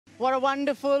What a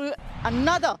wonderful,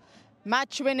 another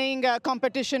match-winning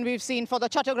competition we've seen for the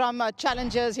Chattogram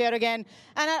challengers here again.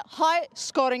 And a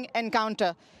high-scoring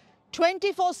encounter.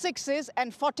 24 sixes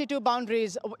and 42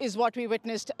 boundaries is what we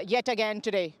witnessed yet again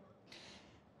today.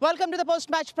 Welcome to the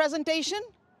post-match presentation.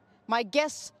 My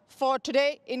guests for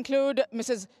today include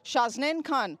Mrs. Shazneen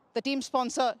Khan, the team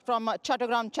sponsor from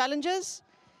Chattogram Challengers,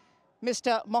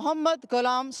 Mr. Mohammad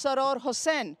Ghulam Saror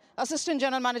Hussain, Assistant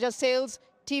General Manager Sales,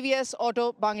 TVS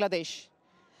Auto Bangladesh.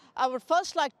 I would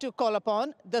first like to call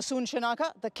upon Dasun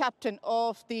Shanaka, the captain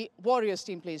of the Warriors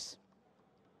team, please.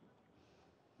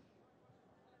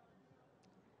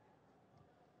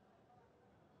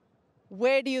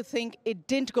 Where do you think it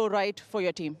didn't go right for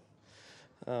your team?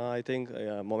 I think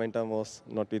momentum was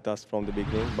not with us from the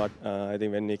beginning, but I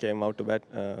think when we came out to bat,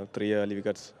 3 early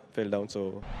wickets fell down.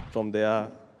 So from there,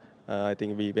 I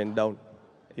think we went down.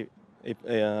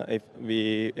 If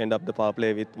we end up the power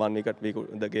play with 1 wicket,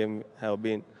 the game have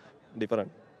been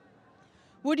different.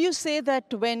 Would you say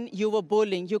that when you were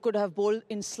bowling, you could have bowled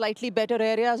in slightly better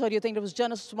areas, or do you think it was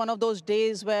just one of those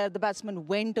days where the batsman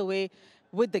went away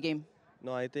with the game?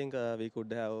 No, I think we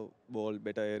could have bowled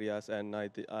better areas, and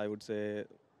I would say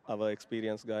our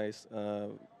experienced guys,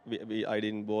 I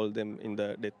didn't bowl them in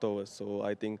the death overs. So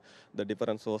I think the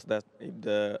difference was that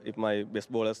if my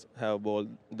best bowlers have bowled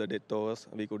the death overs,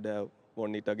 we could have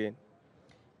won it again.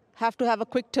 Have to have a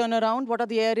quick turnaround. What are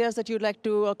the areas that you'd like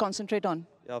to concentrate on?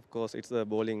 Yeah, of course, it's the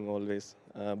bowling always.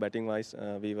 Batting-wise,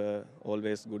 we were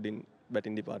always good in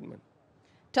batting department.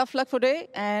 Tough luck for today,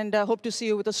 and hope to see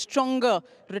you with a stronger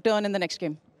return in the next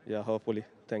game. Yeah, hopefully.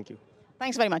 Thank you.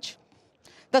 Thanks very much.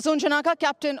 Dasun Shanaka,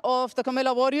 captain of the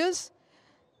Kamila Warriors.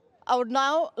 I would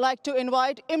now like to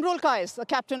invite Imrul Kais, the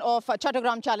captain of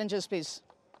Chattogram Challengers, please.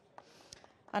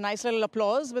 A nice little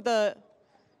applause with the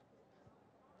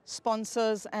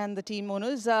sponsors and the team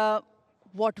owners.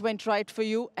 What went right for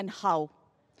you and how?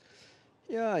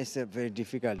 Yeah, it's very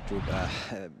difficult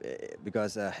to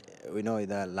because we know in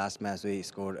the last match we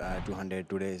scored 200.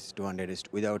 Today's 200 is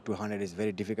without 200 is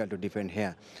very difficult to defend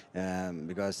here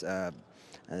because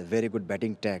very good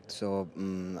batting tech. So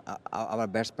our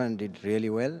batsmen did really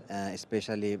well,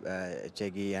 especially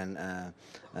Chegi and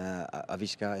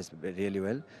Avishka is really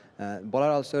well.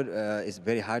 Bowler also is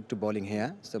very hard to bowling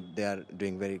here, so they are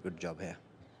doing very good job here.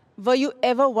 Were you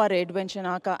ever worried when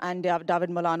Shanaka and David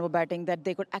Malan were batting that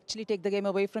they could actually take the game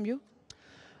away from you?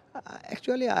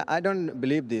 Actually, I don't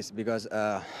believe this because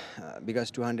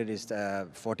 200 is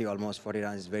almost 40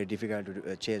 runs is very difficult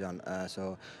to chase on.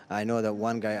 So I know that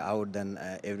one guy out, then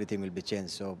everything will be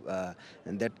changed. So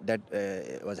and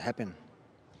that was happened.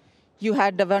 You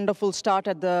had a wonderful start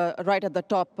at right at the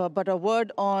top, but a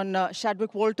word on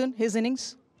Chadwick Walton, his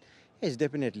innings? Yes,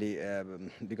 definitely.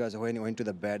 Because when he went to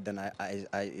the bat, then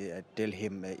I tell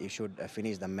him he should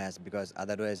finish the match because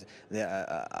otherwise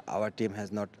our team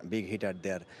has not big hitter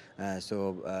there.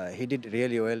 So he did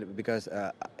really well because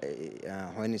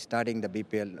when he's starting the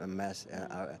BPL match,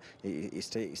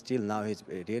 still now he's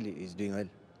doing well.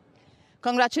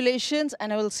 Congratulations,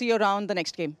 and I will see you around the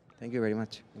next game. Thank you very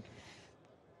much.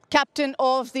 Captain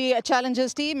of the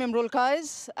Challengers team, Imrul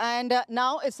Kais. And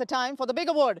now it's the time for the big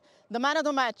award, the man of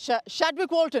the match, Chadwick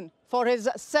Walton, for his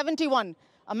 71,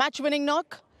 a match-winning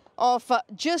knock of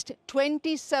just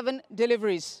 27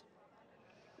 deliveries.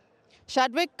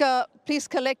 Chadwick, please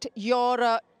collect your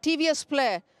TVS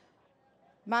Player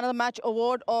Man of the Match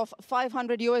award of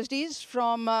 500 USDs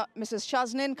from Mrs.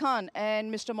 Shazneen Khan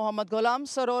and Mr. Mohammad Ghulam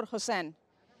Saror Hussain.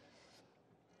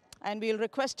 And we'll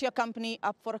request your company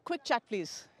up for a quick chat,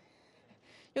 please.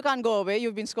 You can't go away.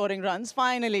 You've been scoring runs.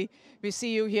 Finally, we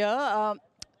see you here.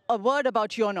 A word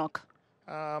about your knock.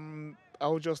 I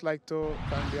would just like to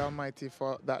thank the Almighty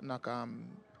for that knock.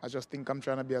 I just think I'm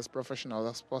trying to be as professional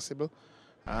as possible.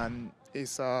 And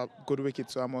it's a good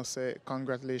wicket, so I must say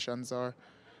congratulations or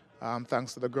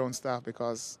thanks to the ground staff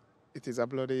because it is a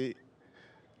bloody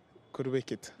good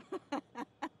wicket.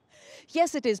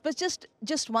 Yes, it is. But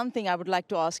just one thing I would like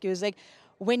to ask you is, like,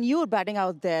 when you're batting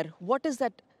out there, what is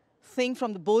that thing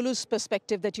from the bowler's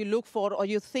perspective that you look for, or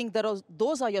you think that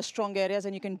those are your strong areas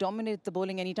and you can dominate the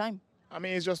bowling anytime? I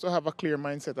mean, it's just to have a clear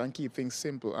mindset and keep things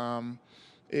simple.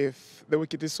 If the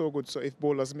wicket is so good, so if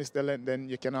bowlers miss the length, then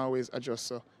you can always adjust.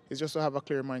 So it's just to have a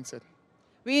clear mindset.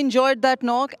 We enjoyed that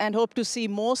knock and hope to see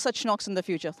more such knocks in the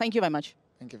future. Thank you very much.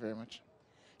 Thank you very much.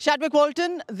 Chadwick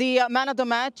Walton, the man of the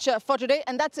match for today,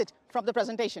 and that's it from the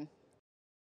presentation.